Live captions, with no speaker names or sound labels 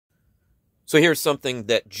So here's something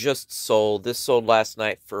that just sold. This sold last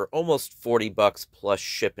night for almost 40 bucks plus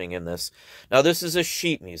shipping in this. Now this is a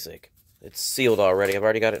sheet music. It's sealed already. I've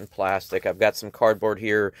already got it in plastic. I've got some cardboard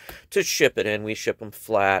here to ship it in. We ship them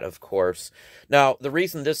flat, of course. Now, the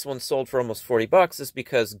reason this one sold for almost 40 bucks is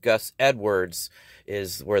because Gus Edwards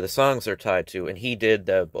is where the songs are tied to, and he did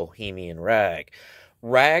the Bohemian Rag.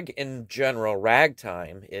 Rag in general,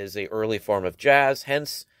 ragtime, is a early form of jazz,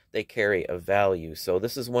 hence they carry a value. So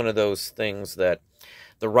this is one of those things that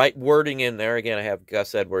the right wording in there, again, I have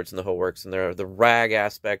Gus Edwards and the whole works in there, the rag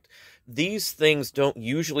aspect. These things don't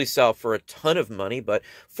usually sell for a ton of money, but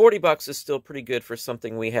 40 bucks is still pretty good for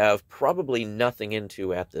something we have probably nothing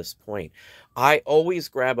into at this point. I always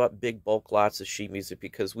grab up big bulk lots of sheet music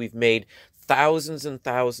because we've made thousands and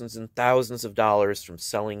thousands and thousands of dollars from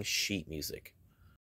selling sheet music.